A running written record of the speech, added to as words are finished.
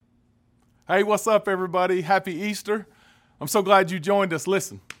Hey, what's up, everybody? Happy Easter. I'm so glad you joined us.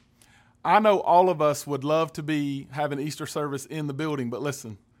 Listen, I know all of us would love to be having Easter service in the building, but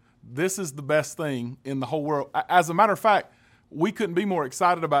listen, this is the best thing in the whole world. As a matter of fact, we couldn't be more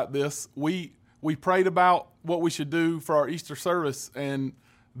excited about this. We prayed about what we should do for our Easter service, and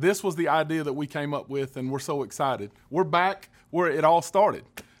this was the idea that we came up with, and we're so excited. We're back where it all started.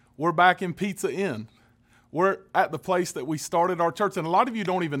 We're back in Pizza Inn. We're at the place that we started our church, and a lot of you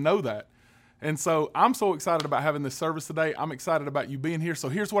don't even know that. And so I'm so excited about having this service today. I'm excited about you being here. So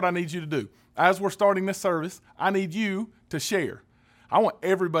here's what I need you to do. As we're starting this service, I need you to share. I want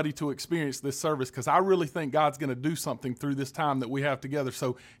everybody to experience this service because I really think God's going to do something through this time that we have together.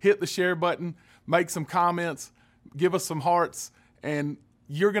 So hit the share button, make some comments, give us some hearts, and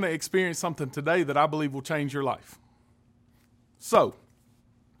you're going to experience something today that I believe will change your life. So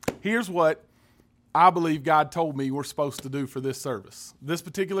here's what I believe God told me we're supposed to do for this service. This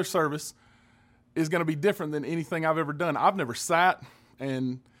particular service is going to be different than anything I've ever done. I've never sat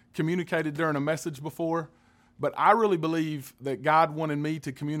and communicated during a message before, but I really believe that God wanted me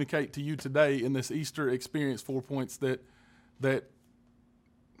to communicate to you today in this Easter experience 4 points that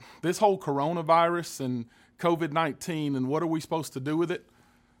this whole coronavirus and COVID-19 and what are we supposed to do with it?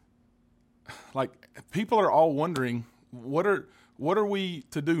 Like, people are all wondering, what are we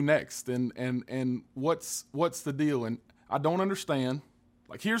to do next and what's the deal? And I don't understand.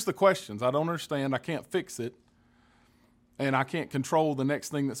 Like, here's the questions. I don't understand. I can't fix it. And I can't control the next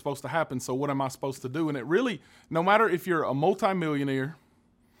thing that's supposed to happen. So what am I supposed to do? And it really, no matter if you're a multimillionaire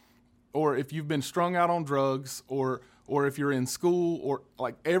or if you've been strung out on drugs or if you're in school, or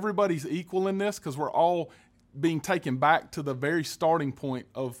like, everybody's equal in this because we're all being taken back to the very starting point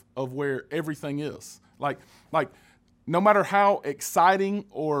of where everything is. Like no matter how exciting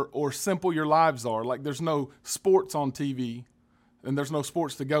or simple your lives are, like, there's no sports on TV. And there's no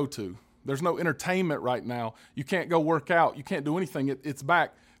sports to go to. There's no entertainment right now. You can't go work out. You can't do anything. It's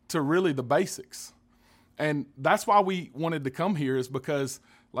back to really the basics. And that's why we wanted to come here, is because,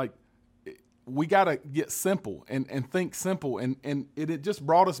 like, we got to get simple and think simple. And it just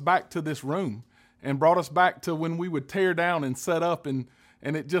brought us back to this room and brought us back to when we would tear down and set up. And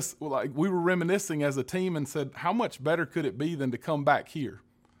it just, like, we were reminiscing as a team and said, how much better could it be than to come back here?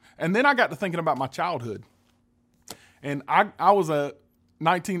 And then I got to thinking about my childhood. And I was a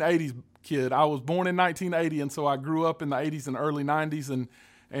 1980s kid. I was born in 1980, and so I grew up in the 80s and early 90s,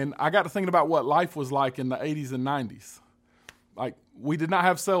 and I got to thinking about what life was like in the 80s and 90s. Like, we did not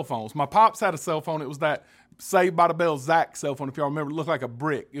have cell phones. My pops had a cell phone. It was that Saved by the Bell Zach cell phone, if y'all remember. It looked like a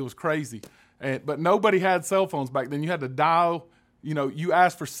brick. It was crazy. But nobody had cell phones back then. You had to dial. You know, you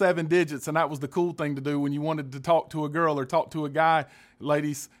asked for 7 digits, and that was the cool thing to do when you wanted to talk to a girl or talk to a guy.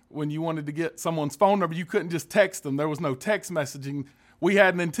 Ladies, when you wanted to get someone's phone number, you couldn't just text them. There was no text messaging. We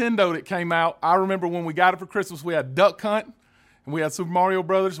had Nintendo that came out. I remember when we got it for Christmas, we had Duck Hunt, and we had Super Mario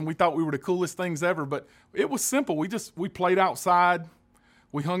Brothers, and we thought we were the coolest things ever. But it was simple. We played outside.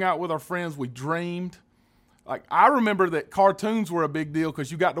 We hung out with our friends. We dreamed. Like, I remember that cartoons were a big deal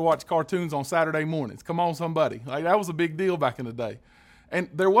because you got to watch cartoons on Saturday mornings. Come on, somebody. Like, that was a big deal back in the day. And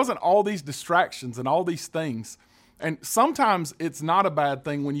there wasn't all these distractions and all these things. And sometimes it's not a bad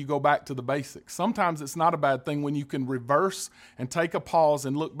thing when you go back to the basics. Sometimes it's not a bad thing when you can reverse and take a pause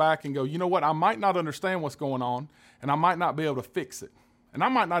and look back and go, you know what, I might not understand what's going on, and I might not be able to fix it. And I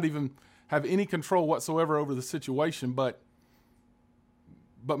might not even have any control whatsoever over the situation, but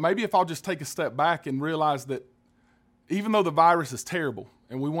maybe if I'll just take a step back and realize that even though the virus is terrible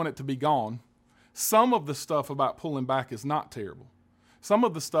and we want it to be gone, some of the stuff about pulling back is not terrible. Some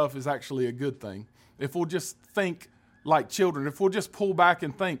of the stuff is actually a good thing. If we'll just think like children, if we'll just pull back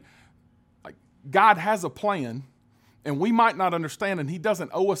and think, like, God has a plan, and we might not understand, and He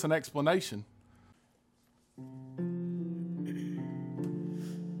doesn't owe us an explanation.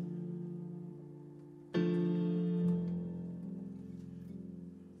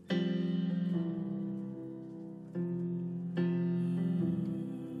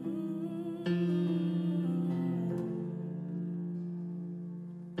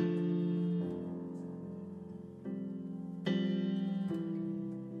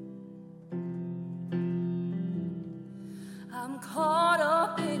 I'm caught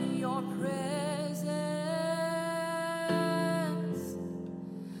up in your presence.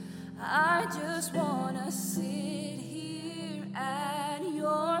 I just want to sit here at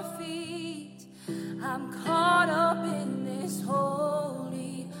your feet. I'm caught up in this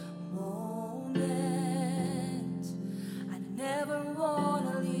holy moment. I never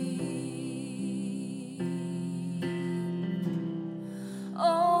want to leave.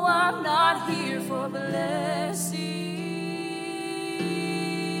 Oh, I'm not here for blessings.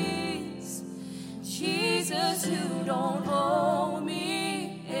 Jesus, you don't owe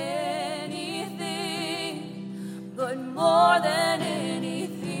me anything, but more than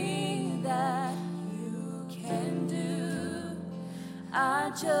anything that you can do, I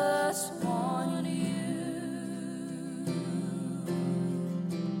just want you.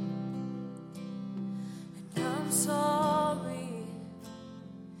 And I'm sorry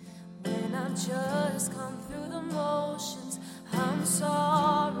when I've just come through the motions. I'm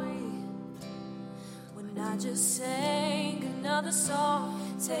sorry when I just sang another song.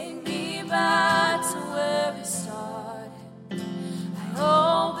 Take me back to where it started. I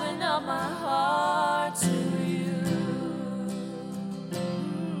open up my heart to you.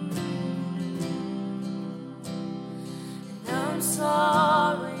 And I'm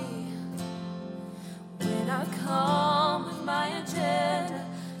sorry when I come with my agenda.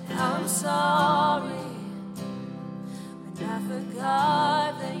 I'm sorry when I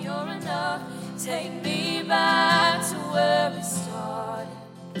forgot that you're enough. Take me back to where it started.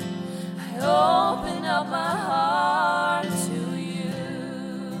 I open up my heart to you.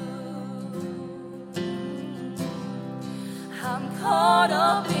 I'm caught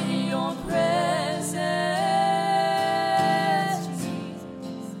up in your presence,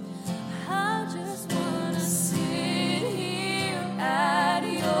 Jesus. I just wanna sit here at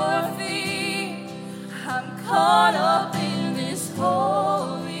your feet. I'm caught up in this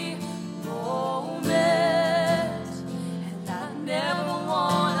holy moment, and I never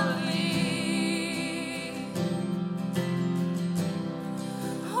wanna leave.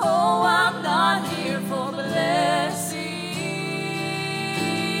 Oh, I'm not here for blessings,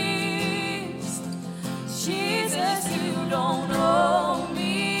 Jesus, you don't owe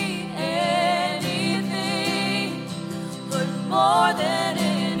me anything, but more than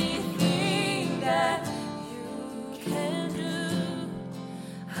anything that you can do,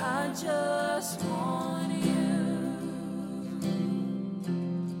 I just want you.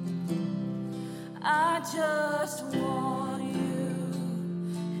 I just want you,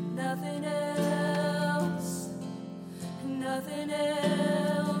 and nothing else, nothing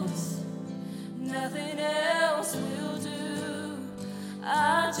else, nothing else will do.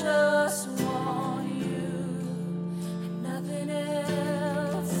 I just want you, and nothing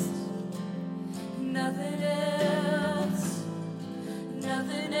else, nothing else,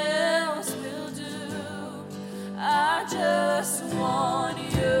 nothing else will do. I just want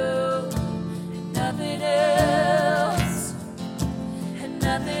you, and nothing else, and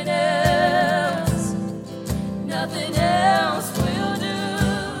nothing else, nothing else will do.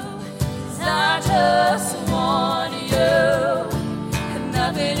 'Cause I just want you, and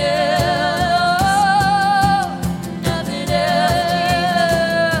nothing else, nothing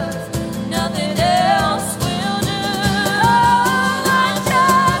else, nothing else will do. I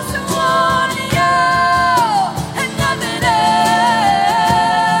just want you, and nothing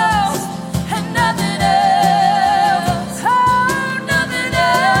else, and nothing else, oh, nothing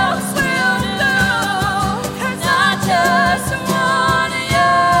else will do. 'Cause I just want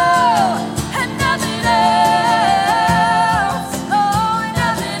you, and nothing else, oh,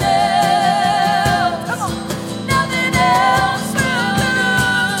 nothing else, come on, nothing else will do.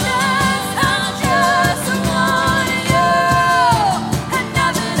 Yes, I just want you, and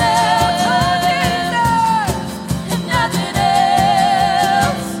nothing else, oh, Jesus, and nothing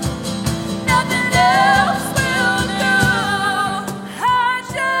else, nothing else will do. I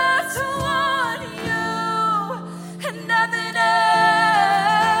just want you, and nothing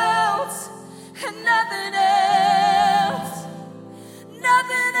else, and nothing else,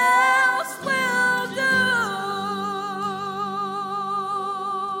 nothing else will do.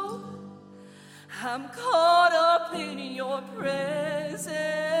 I'm caught up in your presence,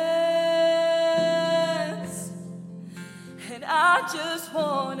 and I just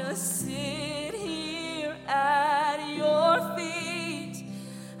wanna sit here at your feet.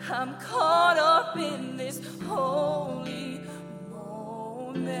 I'm caught up in this holy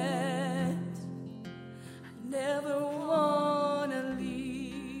moment. I never wanna leave.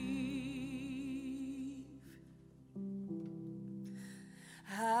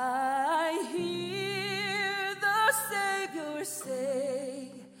 I hear the Savior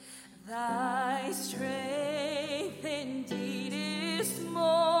say, thy strength indeed is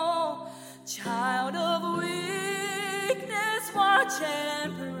small. Child of weakness, watch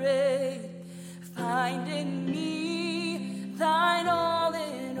and pray. Find in me thine all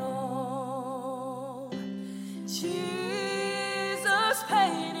in all.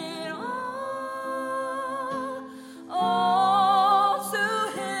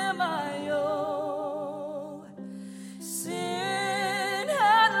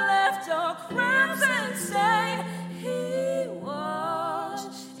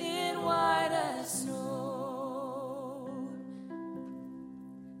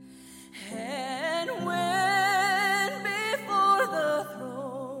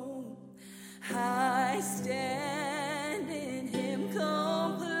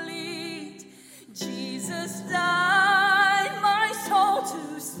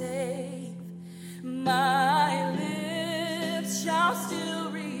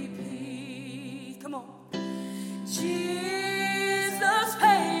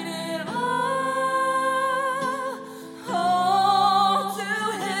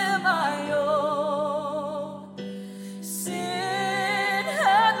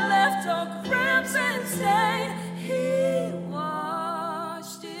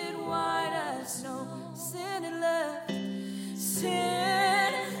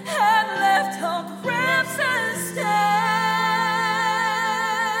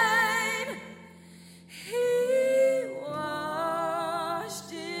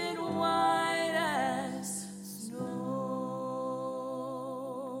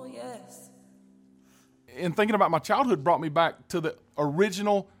 in thinking about my childhood, brought me back to the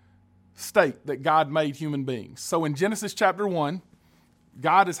original state that God made human beings. So in Genesis chapter 1,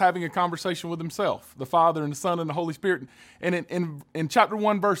 God is having a conversation with himself, the Father and the Son and the Holy Spirit. And in chapter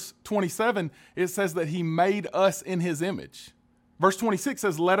 1, verse 27, it says that he made us in his image. Verse 26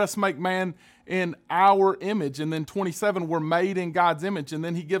 says, let us make man in our image. And then 27, we're made in God's image. And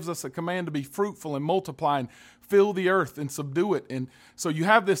then he gives us a command to be fruitful and multiply and fill the earth and subdue it. And so you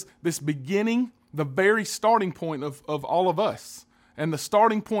have this beginning, the very starting point of all of us. And the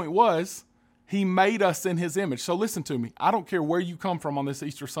starting point was he made us in his image. So listen to me. I don't care where you come from on this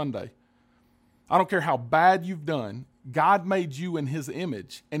Easter Sunday. I don't care how bad you've done. God made you in his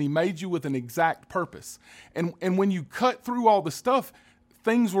image, and he made you with an exact purpose. And when you cut through all the stuff,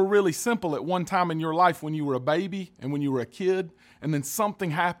 things were really simple at one time in your life when you were a baby and when you were a kid, and then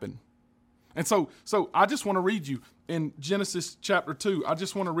something happened. And so I just want to read you in Genesis chapter 2, I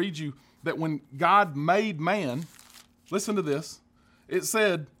just want to read you that when God made man, listen to this, it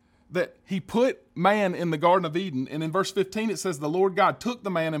said that he put man in the Garden of Eden. And in verse 15, it says, the Lord God took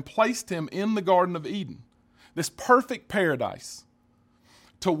the man and placed him in the Garden of Eden, this perfect paradise,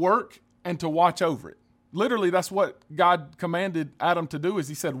 to work and to watch over it. Literally, that's what God commanded Adam to do, is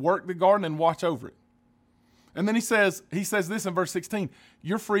he said, work the garden and watch over it. And then he says this in verse 16,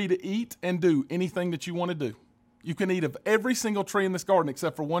 you're free to eat and do anything that you want to do. You can eat of every single tree in this garden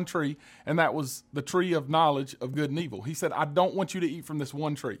except for one tree, and that was the tree of knowledge of good and evil. He said, I don't want you to eat from this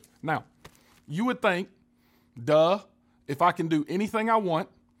one tree. Now, you would think, if I can do anything I want,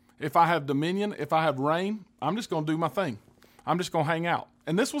 if I have dominion, if I have reign, I'm just going to do my thing. I'm just going to hang out.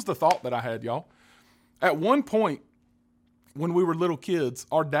 And this was the thought that I had, y'all. At one point, when we were little kids,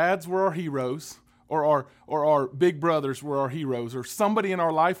 our dads were our heroes, or our big brothers were our heroes, or somebody in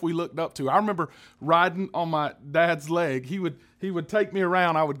our life we looked up to. I remember riding on my dad's leg. He would take me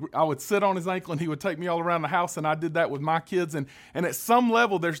around. I would sit on his ankle, and he would take me all around the house, and I did that with my kids. And at some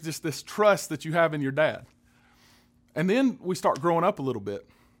level, there's just this trust that you have in your dad. And then we start growing up a little bit,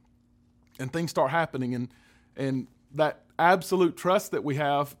 and things start happening, and that absolute trust that we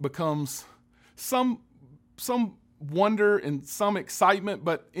have becomes some wonder and some excitement,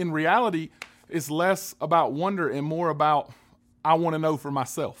 but in reality, it's less about wonder and more about, I want to know for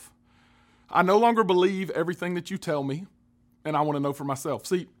myself. I no longer believe everything that you tell me, and I want to know for myself.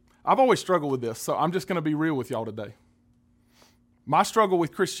 See, I've always struggled with this, so I'm just going to be real with y'all today. My struggle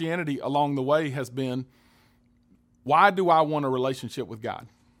with Christianity along the way has been, why do I want a relationship with God?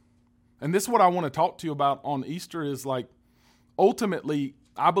 And this is what I want to talk to you about on Easter is like, ultimately,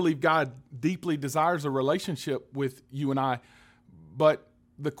 I believe God deeply desires a relationship with you and I, but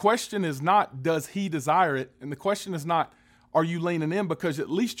the question is not, does he desire it? And the question is not, are you leaning in? Because at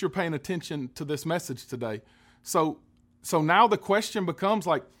least you're paying attention to this message today. So now the question becomes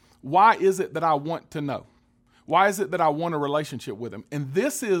like, why is it that I want to know? Why is it that I want a relationship with him? And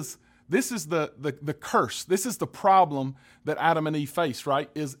this is the curse. This is the problem that Adam and Eve faced, right?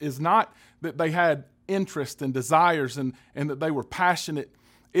 Is not that they had interest and desires and that they were passionate.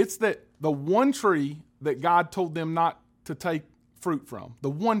 It's that the one tree that God told them not to take fruit from, the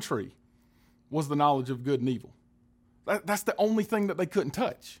one tree, was the knowledge of good and evil. That's the only thing that they couldn't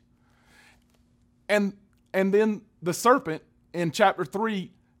touch. And then the serpent in chapter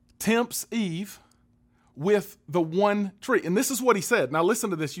 3 tempts Eve with the one tree. And this is what he said. Now listen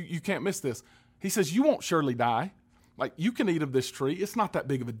to this. You can't miss this. He says, you won't surely die. Like, you can eat of this tree. It's not that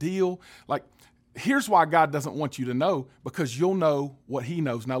big of a deal. Like, here's why God doesn't want you to know, because you'll know what he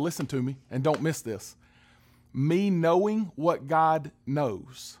knows. Now listen to me and don't miss this. Me knowing what God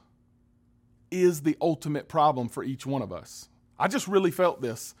knows is the ultimate problem for each one of us. I just really felt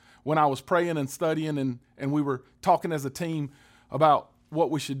this when I was praying and studying and we were talking as a team about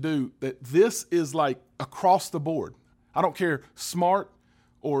what we should do, that this is like across the board. I don't care smart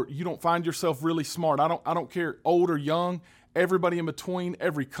or you don't find yourself really smart. I don't care old or young, everybody in between,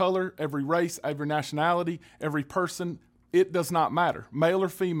 every color, every race, every nationality, every person, it does not matter. Male or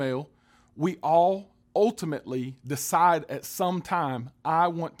female, we all ultimately decide at some time, I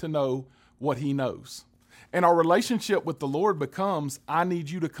want to know what he knows. And our relationship with the Lord becomes, I need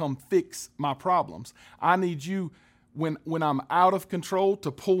you to come fix my problems. I need you, when I'm out of control,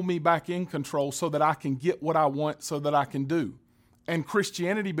 to pull me back in control so that I can get what I want, so that I can do. And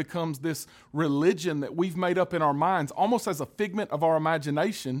Christianity becomes this religion that we've made up in our minds, almost as a figment of our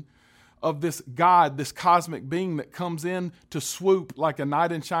imagination, of this God, this cosmic being that comes in to swoop like a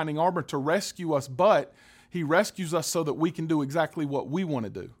knight in shining armor to rescue us, but he rescues us so that we can do exactly what we want to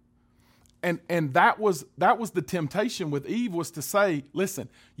do. And that was the temptation with Eve, was to say, listen,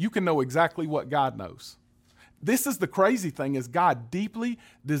 you can know exactly what God knows. this is the crazy thing, is God deeply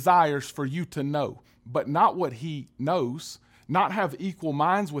desires for you to know, but not what he knows, not have equal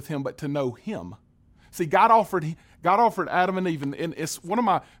minds with him, but to know him. See, God offered Adam and Eve, and it's one of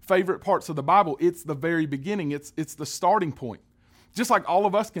my favorite parts of the Bible. It's the very beginning. It's the starting point. Just like all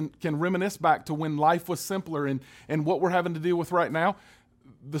of us can reminisce back to when life was simpler and what we're having to deal with right now.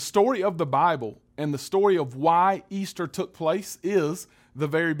 The story of the Bible and the story of why Easter took place is the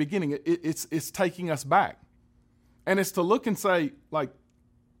very beginning. It's taking us back. And it's to look and say, like,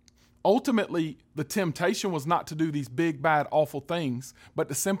 ultimately, the temptation was not to do these big, bad, awful things, but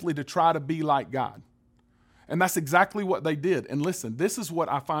to simply to try to be like God. And that's exactly what they did. And listen, this is what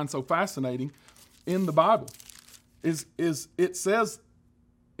I find so fascinating in the Bible, is it says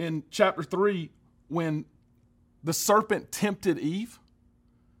in chapter 3, when the serpent tempted Eve,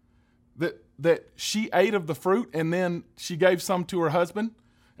 that she ate of the fruit, and then she gave some to her husband,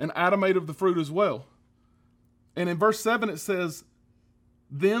 and Adam ate of the fruit as well. And in verse 7 it says,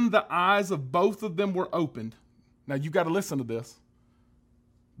 then the eyes of both of them were opened. Now you got to listen to this.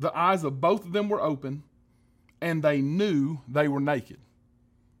 The eyes of both of them were opened, and they knew they were naked.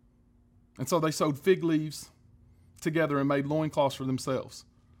 And so they sewed fig leaves together and made loincloths for themselves.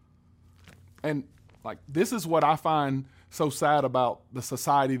 And like, this is what I find so sad about the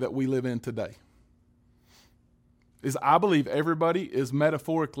society that we live in today, is I believe everybody is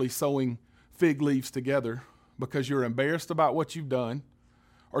metaphorically sewing fig leaves together because you're embarrassed about what you've done,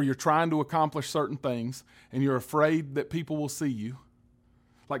 or you're trying to accomplish certain things and you're afraid that people will see you.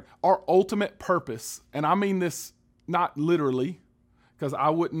 Like, our ultimate purpose, and I mean this not literally, because I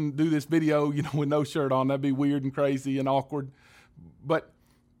wouldn't do this video, with no shirt on. That'd be weird and crazy and awkward. But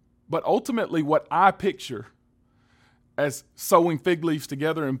ultimately, what I picture as sewing fig leaves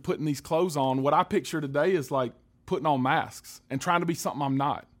together and putting these clothes on, what I picture today is like putting on masks and trying to be something I'm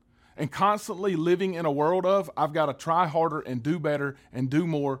not. And constantly living in a world of, I've got to try harder and do better and do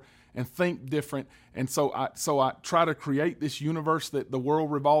more and think different. And so I try to create this universe that the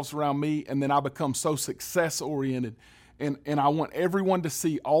world revolves around me, and then I become so success-oriented. And I want everyone to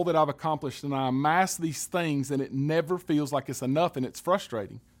see all that I've accomplished, and I amass these things, and it never feels like it's enough, and it's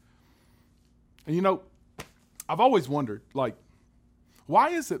frustrating. And I've always wondered, like, why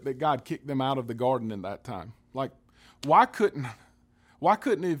is it that God kicked them out of the garden in that time? Like, why couldn't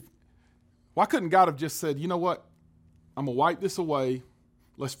God have just said, you know what, I'm going to wipe this away.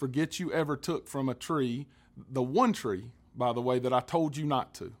 Let's forget you ever took from a tree, the one tree, by the way, that I told you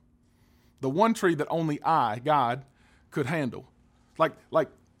not to. The one tree that only I, God, could handle. Like,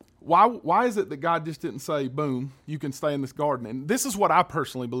 why is it that God just didn't say, boom, you can stay in this garden? And this is what I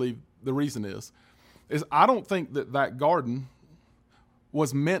personally believe the reason is I don't think that garden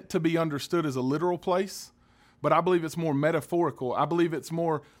was meant to be understood as a literal place, but I believe it's more metaphorical. I believe it's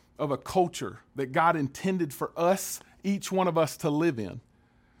more of a culture that God intended for us, each one of us, to live in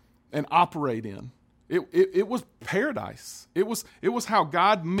and operate in. It was paradise. It was how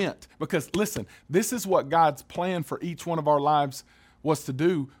God meant. Because listen, this is what God's plan for each one of our lives was to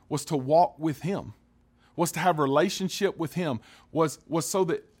do, was to walk with him, was to have a relationship with him, was so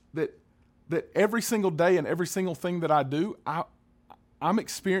that every single day and every single thing that I do, I'm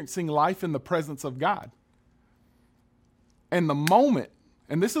experiencing life in the presence of God. And the moment,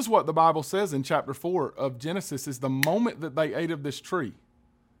 and this is what the Bible says in chapter 4 of Genesis, is the moment that they ate of this tree,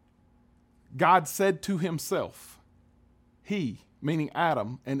 God said to himself, he, meaning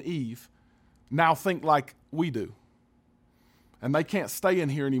Adam and Eve, now think like we do. And they can't stay in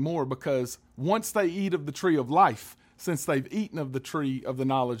here anymore, because once they eat of the tree of life, since they've eaten of the tree of the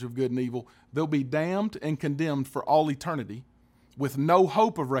knowledge of good and evil, they'll be damned and condemned for all eternity, with no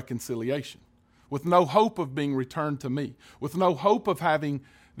hope of reconciliation, with no hope of being returned to me, with no hope of having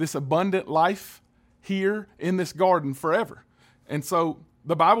this abundant life here in this garden forever. And so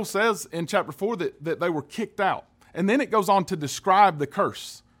the Bible says in chapter 4 that they were kicked out. And then it goes on to describe the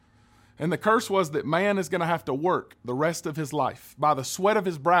curse. And the curse was that man is going to have to work the rest of his life. By the sweat of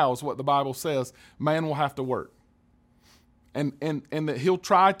his brow is what the Bible says, man will have to work. And that he'll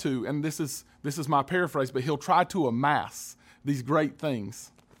try to, and this is my paraphrase, but he'll try to amass these great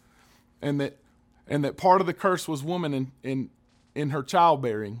things. And that part of the curse was woman in her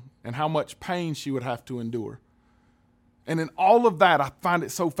childbearing and how much pain she would have to endure. And in all of that, I find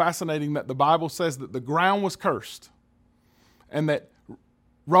it so fascinating that the Bible says that the ground was cursed, and that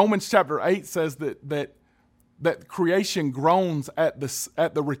Romans chapter 8 says that creation groans at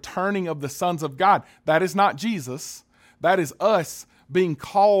the returning of the sons of God. That is not Jesus. That is us being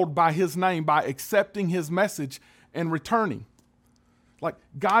called by his name, by accepting his message and returning. Like,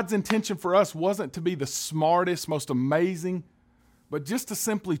 God's intention for us wasn't to be the smartest, most amazing, but just to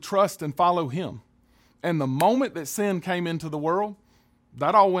simply trust and follow him. And the moment that sin came into the world,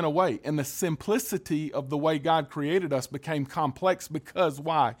 that all went away. And the simplicity of the way God created us became complex because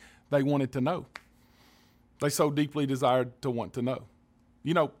why? They wanted to know. They so deeply desired to want to know.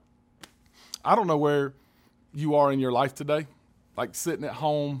 You know, I don't know where you are in your life today, like sitting at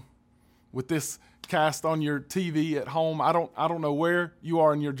home with this cast on your TV at home. I don't know where you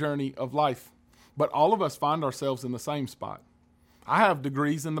are in your journey of life, but all of us find ourselves in the same spot. I have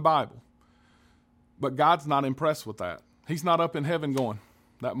degrees in the Bible, but God's not impressed with that. He's not up in heaven going,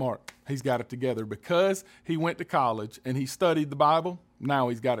 that Mark, he's got it together. Because he went to college and he studied the Bible, now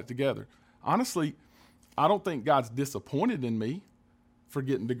he's got it together. Honestly, I don't think God's disappointed in me for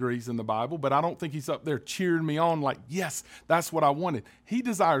getting degrees in the Bible, but I don't think he's up there cheering me on like, yes, that's what I wanted. He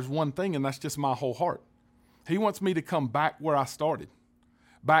desires one thing, and that's just my whole heart. He wants me to come back where I started,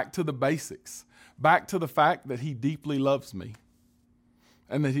 back to the basics, back to the fact that he deeply loves me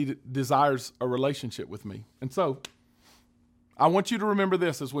and that he desires a relationship with me. And so I want you to remember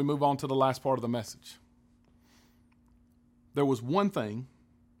this as we move on to the last part of the message. There was one thing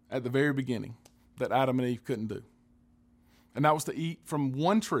at the very beginning that Adam and Eve couldn't do. And that was to eat from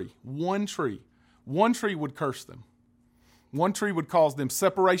one tree. One tree. One tree would curse them. One tree would cause them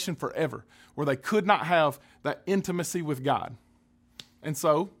separation forever, where they could not have that intimacy with God. And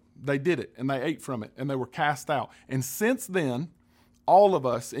so they did it, and they ate from it, and they were cast out. And since then, all of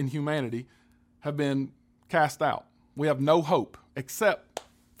us in humanity have been cast out. We have no hope except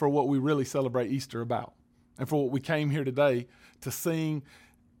for what we really celebrate Easter about, and for what we came here today to sing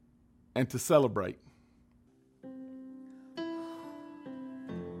and to celebrate.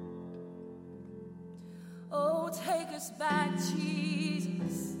 Oh, take us back,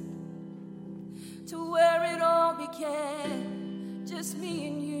 Jesus, to where it all began. Just me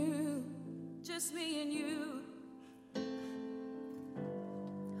and you, just me and you.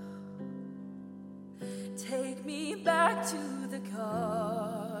 Take me back to the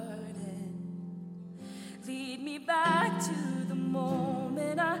garden. Lead me back to the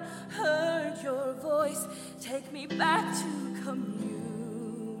moment I heard your voice. Take me back to communion.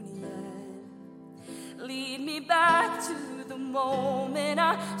 Lead me back to the moment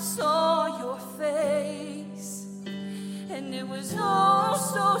I saw your face. And it was all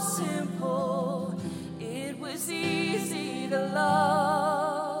so simple. It was easy to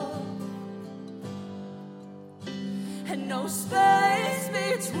love. And no space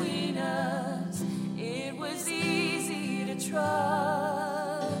between us. It was easy to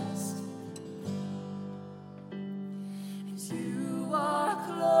trust. And you are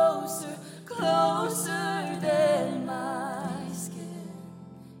closer, closer than my skin.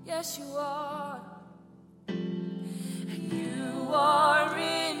 Yes, you are. And you are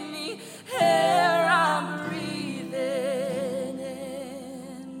in the air I'm breathing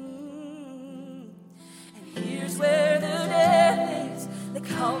in. And here's where the dead things, they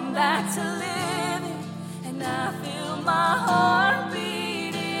come back to living. And I feel my heart beat.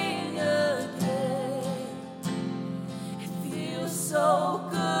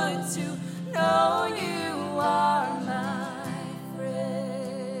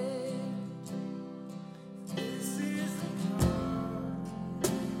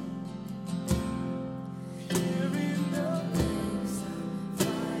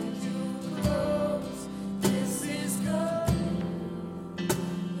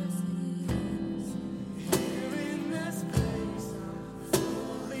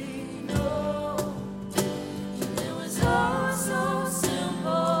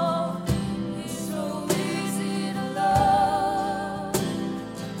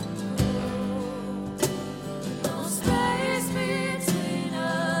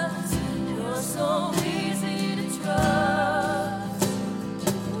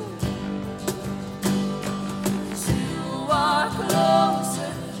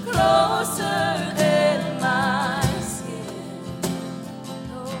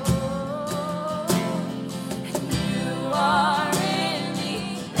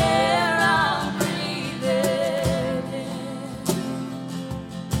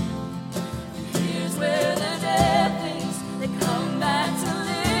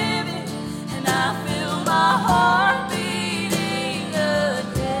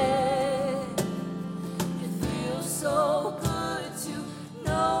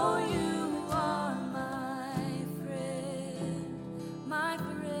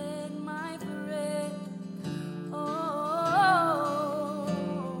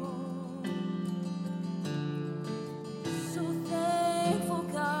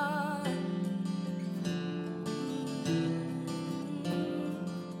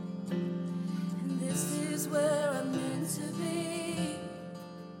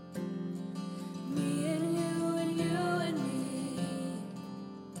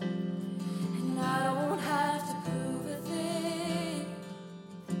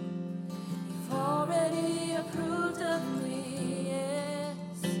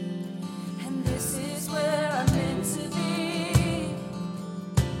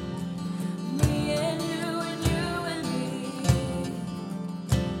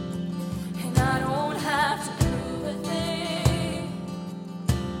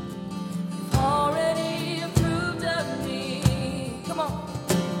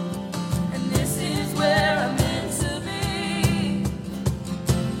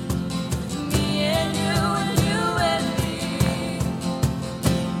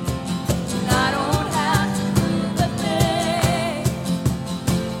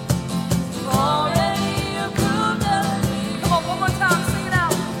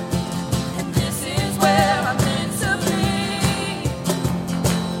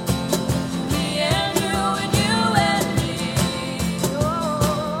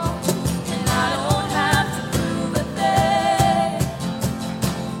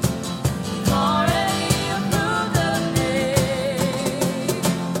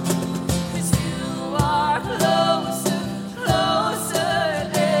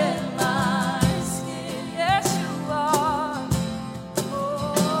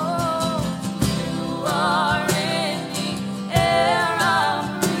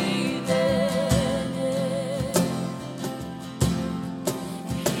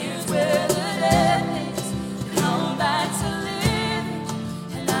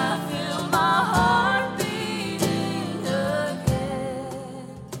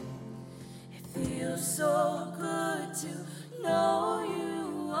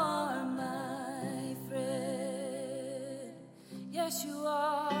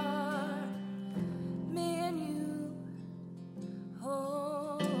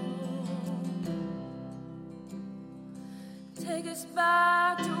 us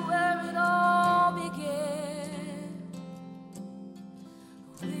back to where it all began.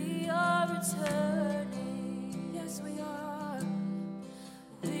 We are returning, yes we are.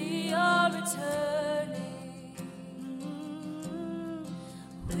 We are returning.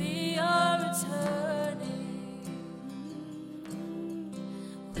 We are returning.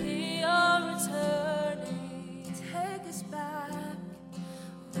 We are returning. Take us back.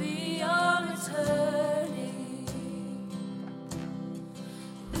 We are returning.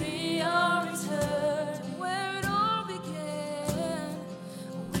 We are returning where it all began.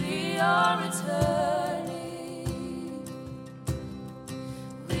 We are returning.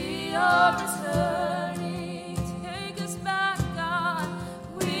 We are returning. Take us back, God.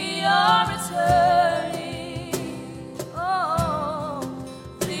 We are returning. Oh,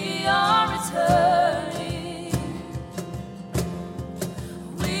 we are returning.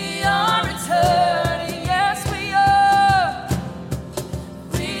 We are returning. Yes, we are.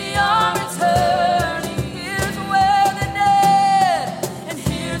 We are returning. Here's where the dead, and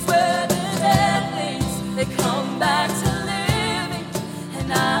here's where the dead things, they come back to living, and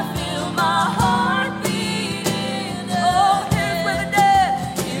I feel my heart beating. Oh, here's where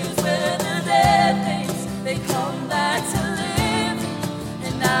the dead things, they come back to living,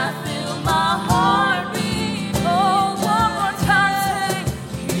 and I feel my heart beating. Oh, one more time, say,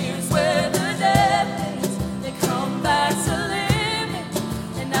 here's where the dead things, they come back to living,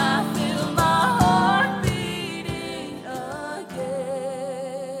 and I feel my heart beating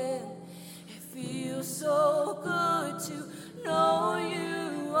again. It feels so good to know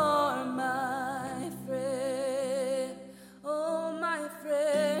you are my friend. Oh, my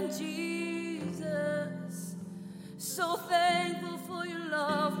friend Jesus. So thankful for your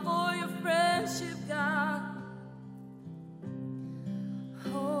love, for your friendship, God.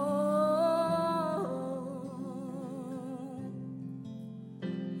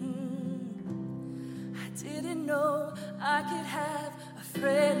 I didn't know I could have a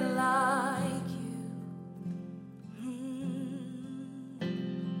friend like you.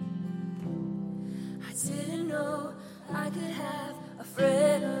 I didn't know I could have a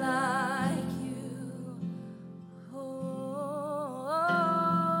friend like you.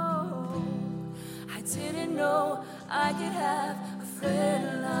 I didn't know I could have a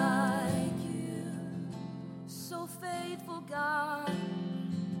friend like you. So faithful, God.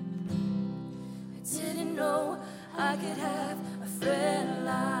 I didn't know I could have a friend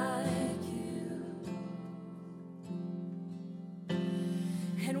like you.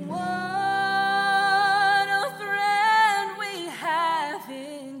 And what a friend we have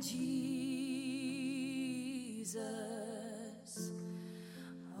in Jesus.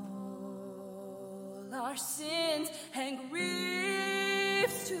 All our sins and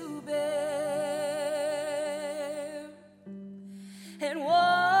griefs to bear. And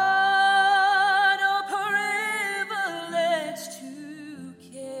what a privilege to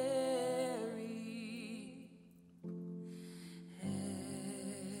carry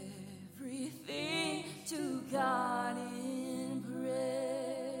everything to God in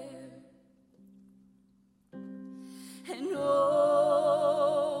prayer. And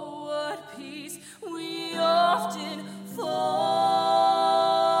oh, what peace we often forfeit,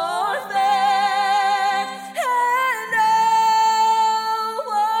 and oh,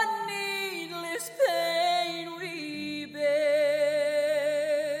 what needless pain we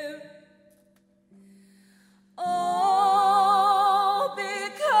bear. Oh,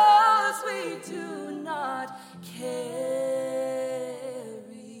 because we do not carry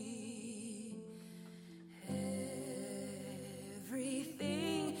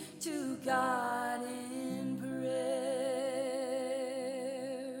everything to God in prayer.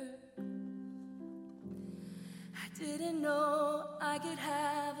 I didn't know I could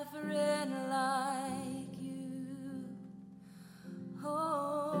have a friend like you.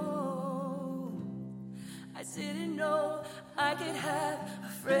 Oh, I didn't know I could have a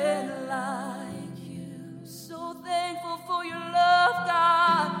friend like you. So thankful for your love,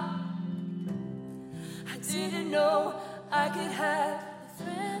 God. I didn't know I could have a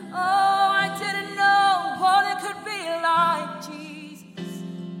friend. Oh, I didn't know what it could be like, Jesus.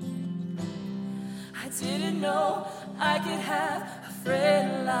 I didn't know I could have a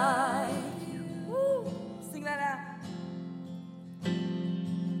friend like you. Woo. Sing that out.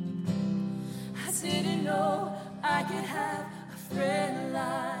 I didn't know I could have a friend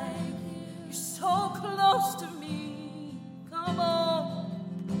like you. You're so close to me. Come on.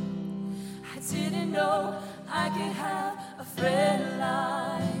 I didn't know I could have a friend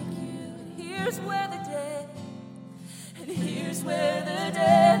like you. And here's where the dead, and here's where the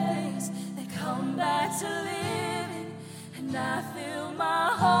dead things, they come back to living, and I feel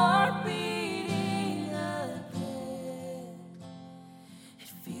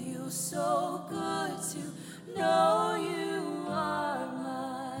feels so good to know you are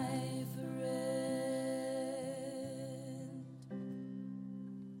my friend.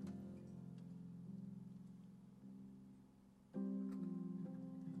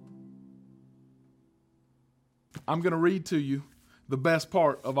 I'm going to read to you the best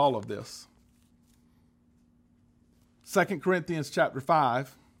part of all of this. 2 Corinthians chapter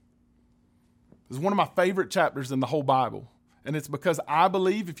 5 is one of my favorite chapters in the whole Bible. And it's because I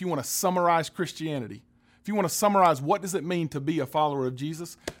believe if you want to summarize Christianity, if you want to summarize what does it mean to be a follower of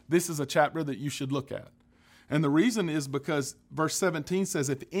Jesus, this is a chapter that you should look at. And the reason is because verse 17 says,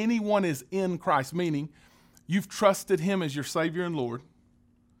 if anyone is in Christ, meaning you've trusted him as your Savior and Lord,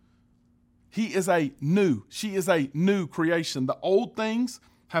 she is a new creation. The old things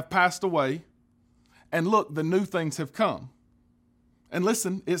have passed away, and look, the new things have come. And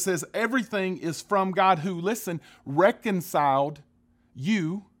listen, it says everything is from God who, listen, reconciled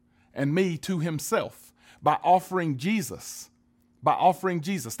you and me to himself by offering Jesus. By offering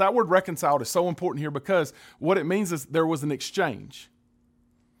Jesus. That word reconciled is so important here because what it means is there was an exchange.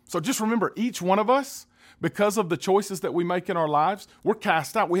 So just remember, each one of us, because of the choices that we make in our lives, we're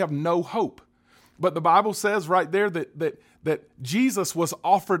cast out. We have no hope. But the Bible says right there that Jesus was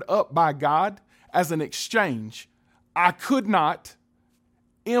offered up by God as an exchange. I could not,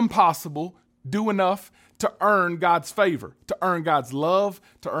 impossible, do enough to earn God's favor, to earn God's love,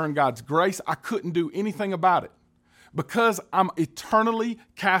 to earn God's grace. I couldn't do anything about it because I'm eternally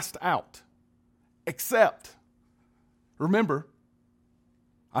cast out. Except, remember,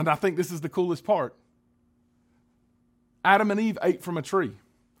 and I think this is the coolest part, Adam and Eve ate from a tree,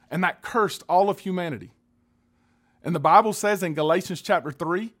 and that cursed all of humanity. And the Bible says in Galatians chapter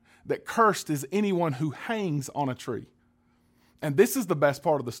 3 that cursed is anyone who hangs on a tree. And this is the best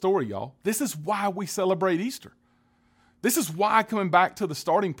part of the story, y'all. This is why we celebrate Easter. This is why coming back to the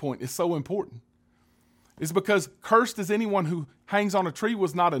starting point is so important. It's because cursed is anyone who hangs on a tree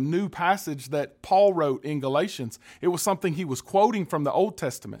was not a new passage that Paul wrote in Galatians. It was something he was quoting from the Old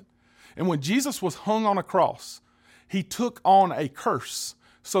Testament. And when Jesus was hung on a cross, he took on a curse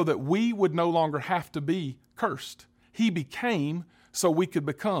so that we would no longer have to be cursed. He became so we could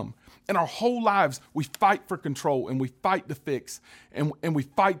become. In our whole lives, we fight for control and we fight to fix and we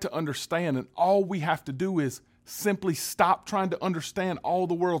fight to understand. And all we have to do is simply stop trying to understand all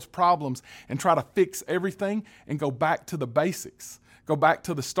the world's problems and try to fix everything and go back to the basics. Go back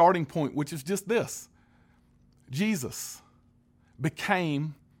to the starting point, which is just this. Jesus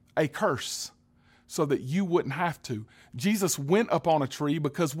became a curse so that you wouldn't have to. Jesus went up on a tree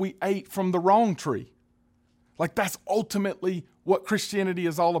because we ate from the wrong tree. Like that's ultimately what Christianity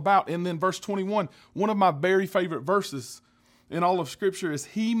is all about. And then verse 21, one of my very favorite verses in all of Scripture is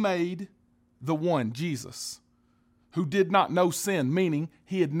he made the one, Jesus, who did not know sin, meaning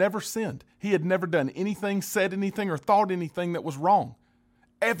he had never sinned. He had never done anything, said anything, or thought anything that was wrong,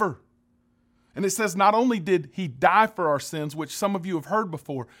 ever. And it says not only did he die for our sins, which some of you have heard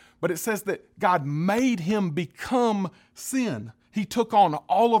before, but it says that God made him become sin. He took on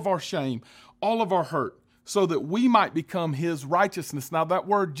all of our shame, all of our hurt, so that we might become his righteousness. Now that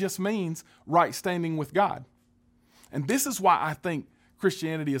word just means right standing with God. And this is why I think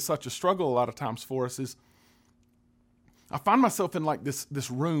Christianity is such a struggle a lot of times for us is I find myself in like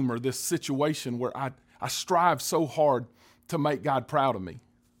this room or this situation where I strive so hard to make God proud of me.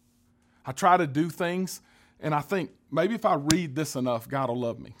 I try to do things and I think maybe if I read this enough, God will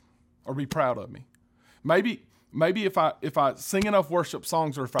love me or be proud of me. Maybe if I sing enough worship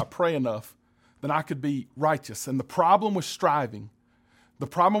songs or if I pray enough, then I could be righteous. And the problem with striving, the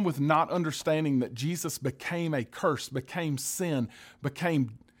problem with not understanding that Jesus became a curse, became sin,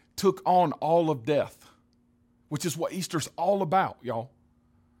 took on all of death, which is what Easter's all about, y'all.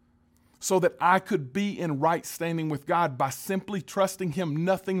 So that I could be in right standing with God by simply trusting him,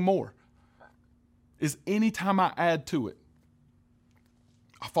 nothing more. Is anytime I add to it,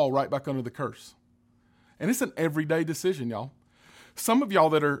 I fall right back under the curse. And it's an everyday decision, y'all. Some of y'all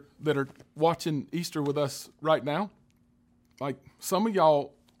that are watching Easter with us right now, like some of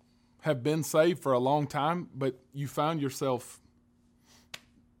y'all have been saved for a long time, but you found yourself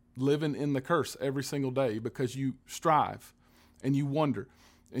living in the curse every single day because you strive and you wonder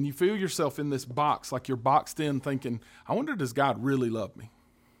and you feel yourself in this box, like you're boxed in thinking, I wonder, does God really love me?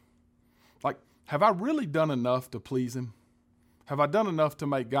 Like, have I really done enough to please him? Have I done enough to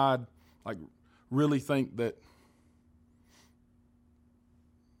make God like really think that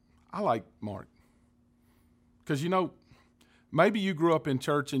I like Mark? Because, maybe you grew up in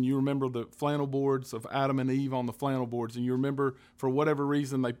church and you remember the flannel boards of Adam and Eve on the flannel boards, and you remember for whatever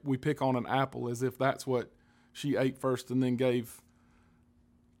reason we pick on an apple as if that's what she ate first and then gave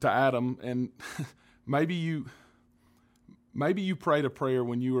to Adam, and maybe you prayed a prayer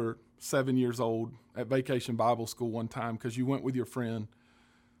when you were 7 years old at Vacation Bible School one time because you went with your friend.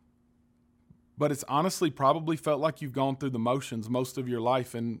 But it's honestly probably felt like you've gone through the motions most of your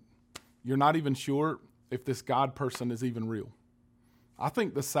life, and you're not even sure if this God person is even real. I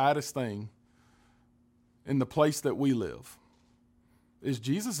think the saddest thing in the place that we live is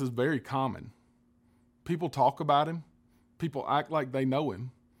Jesus is very common. People talk about him. People act like they know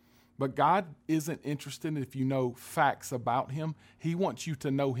him. But God isn't interested if you know facts about him. He wants you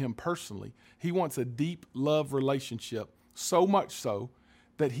to know him personally. He wants a deep love relationship, so much so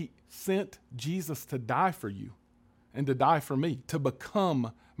that he sent Jesus to die for you and to die for me, to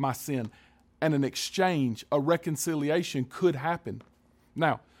become my sin. And an exchange, a reconciliation could happen.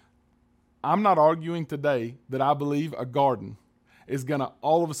 Now, I'm not arguing today that I believe a garden is going to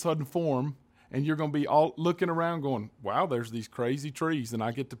all of a sudden form and you're going to be all looking around going, wow, there's these crazy trees and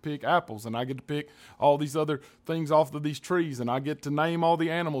I get to pick apples and I get to pick all these other things off of these trees and I get to name all the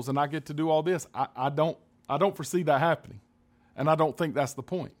animals and I get to do all this. I don't foresee that happening. And I don't think that's the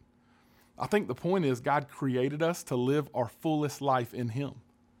point. I think the point is God created us to live our fullest life in him.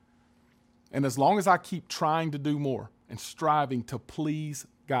 And as long as I keep trying to do more and striving to please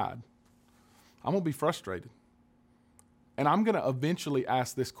God, I'm going to be frustrated. And I'm going to eventually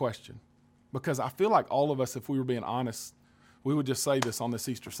ask this question because I feel like all of us, if we were being honest, we would just say this on this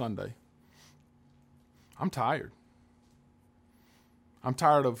Easter Sunday. I'm tired. I'm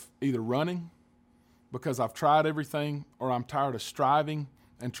tired of either running because I've tried everything, or I'm tired of striving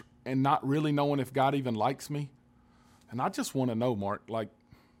and not really knowing if God even likes me. And I just want to know, Mark, like,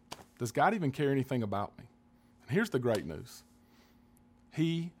 does God even care anything about me? And here's the great news.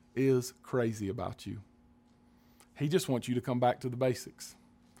 He is crazy about you. He just wants you to come back to the basics.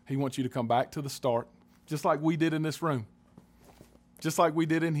 He wants you to come back to the start, just like we did in this room, just like we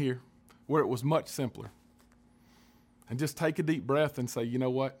did in here, where it was much simpler. And just take a deep breath and say, you know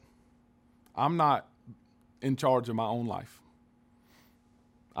what? I'm not in charge of my own life.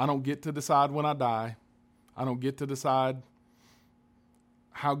 I don't get to decide when I die. I don't get to decide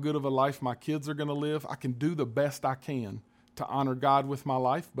how good of a life my kids are going to live. I can do the best I can to honor God with my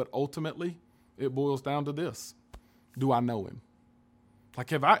life, but ultimately it boils down to this. Do I know him?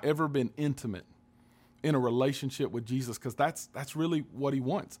 Like, have I ever been intimate in a relationship with Jesus? Because that's really what he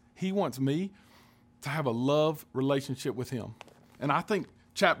wants. He wants me to have a love relationship with him. And I think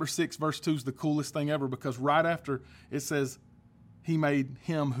chapter 6, verse 2 is the coolest thing ever, because right after it says he made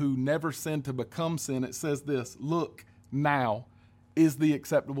him who never sinned to become sin, it says this, look, now is the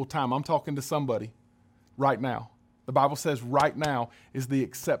acceptable time. I'm talking to somebody right now. The Bible says right now is the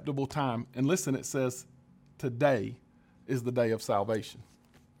acceptable time. And listen, it says today is the day of salvation.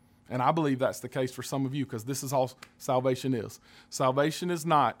 And I believe that's the case for some of you, because this is all salvation is. Salvation is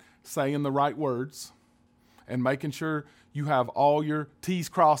not saying the right words and making sure you have all your T's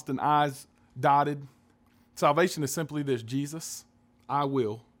crossed and I's dotted. Salvation is simply this: Jesus, I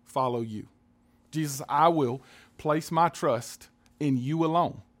will follow you. Jesus, I will place my trust in you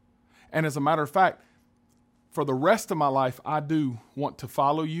alone. And as a matter of fact, for the rest of my life, I do want to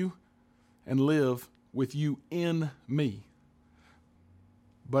follow you and live with you in me.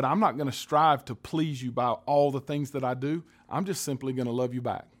 But I'm not going to strive to please you by all the things that I do. I'm just simply going to love you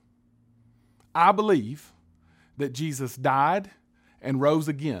back. I believe that Jesus died and rose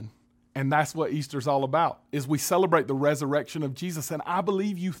again. And that's what Easter's all about, is we celebrate the resurrection of Jesus. And I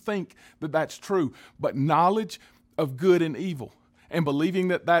believe you think that that's true. But knowledge of good and evil and believing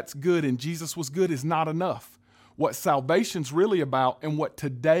that that's good and Jesus was good is not enough. What salvation's really about, and what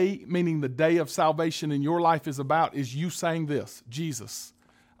today, meaning the day of salvation in your life, is about, is you saying this: Jesus,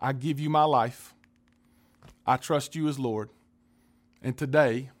 I give you my life. I trust you as Lord. And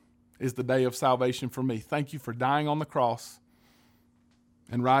today is the day of salvation for me. Thank you for dying on the cross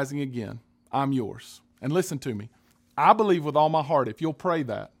and rising again. I'm yours. And listen to me. I believe with all my heart, if you'll pray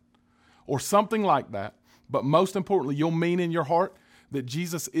that or something like that, but most importantly, you'll mean in your heart that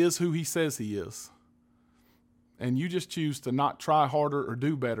Jesus is who he says he is. And you just choose to not try harder or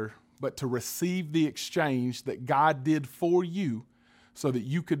do better, but to receive the exchange that God did for you so that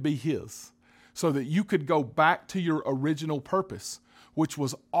you could be his, so that you could go back to your original purpose, which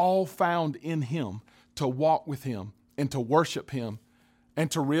was all found in him, to walk with him and to worship him,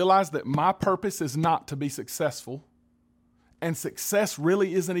 and to realize that my purpose is not to be successful. And success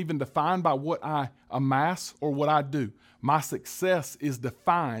really isn't even defined by what I amass or what I do. My success is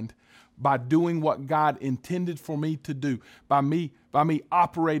defined by doing what God intended for me to do, by me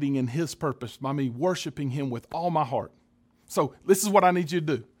operating in his purpose, by me worshiping him with all my heart. So this is what I need you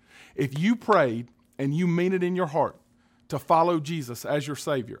to do. If you prayed and you mean it in your heart to follow Jesus as your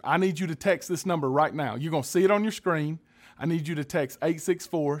Savior, I need you to text this number right now. You're going to see it on your screen. I need you to text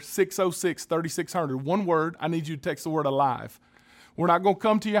 864-606-3600. One word. I need you to text the word alive. We're not going to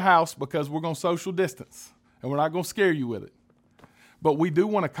come to your house because we're going to social distance, and we're not going to scare you with it. But we do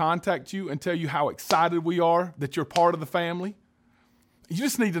want to contact you and tell you how excited we are that you're part of the family. You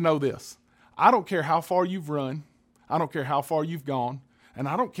just need to know this. I don't care how far you've run. I don't care how far you've gone. And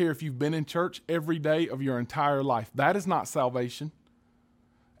I don't care if you've been in church every day of your entire life. That is not salvation.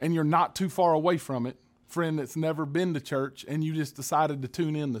 And you're not too far away from it, friend that's never been to church and you just decided to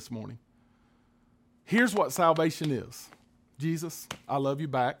tune in this morning. Here's what salvation is. Jesus, I love you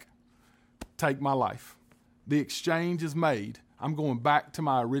back. Take my life. The exchange is made. I'm going back to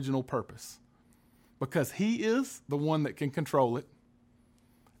my original purpose because He is the one that can control it.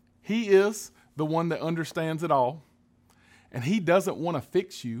 He is the one that understands it all. And He doesn't want to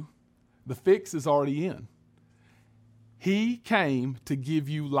fix you. The fix is already in. He came to give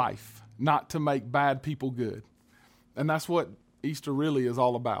you life, not to make bad people good. And that's what Easter really is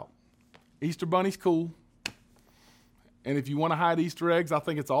all about. Easter Bunny's cool. And if you want to hide Easter eggs, I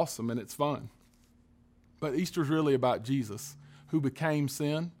think it's awesome and it's fun. But Easter's really about Jesus, who became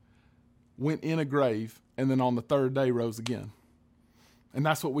sin, went in a grave, and then on the third day rose again. And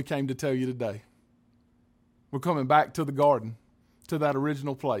that's what we came to tell you today. We're coming back to the garden, to that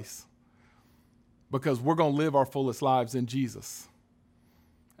original place, because we're going to live our fullest lives in Jesus.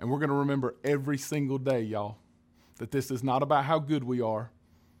 And we're going to remember every single day, y'all, that this is not about how good we are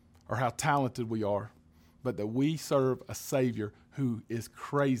or how talented we are, but that we serve a Savior who is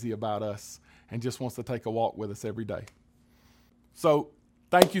crazy about us and just wants to take a walk with us every day. So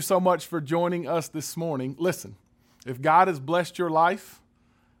thank you so much for joining us this morning. Listen, if God has blessed your life,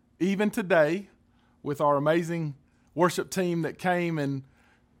 even today, with our amazing worship team that came and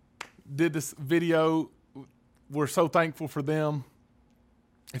did this video, we're so thankful for them.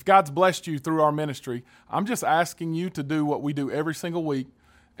 If God's blessed you through our ministry, I'm just asking you to do what we do every single week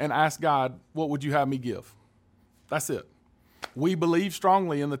and ask God, what would you have me give? That's it. We believe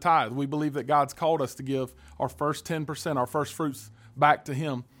strongly in the tithe. We believe that God's called us to give our first 10%, our first fruits back to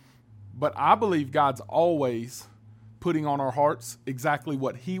Him. But I believe God's always putting on our hearts exactly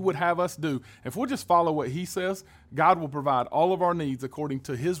what He would have us do. If we'll just follow what He says, God will provide all of our needs according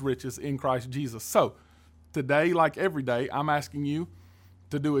to His riches in Christ Jesus. So today, like every day, I'm asking you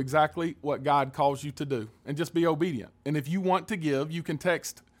to do exactly what God calls you to do and just be obedient. And if you want to give, you can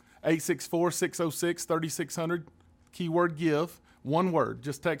text 864-606-3600, keyword give, one word.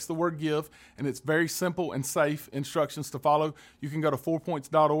 Just text the word give, and it's very simple and safe instructions to follow. You can go to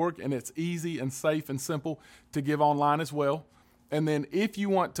 4points.org, and it's easy and safe and simple to give online as well. And then if you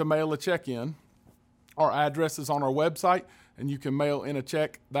want to mail a check in, our address is on our website, and you can mail in a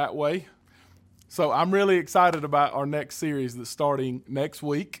check that way. So I'm really excited about our next series that's starting next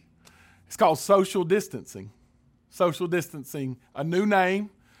week. It's called Social Distancing. Social Distancing, a new name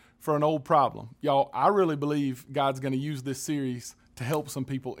for an old problem. Y'all, I really believe God's going to use this series to help some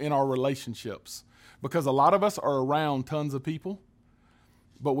people in our relationships, because a lot of us are around tons of people,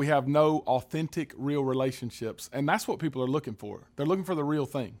 but we have no authentic, real relationships. And that's what people are looking for. They're looking for the real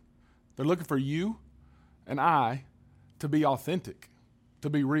thing. They're looking for you and I to be authentic,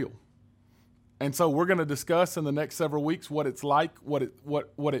 to be real. And so we're going to discuss in the next several weeks what it's like, what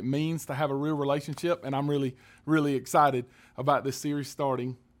it means to have a real relationship. And I'm really, really excited about this series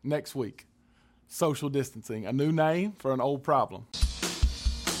starting next week. Social Distancing, a new name for an old problem.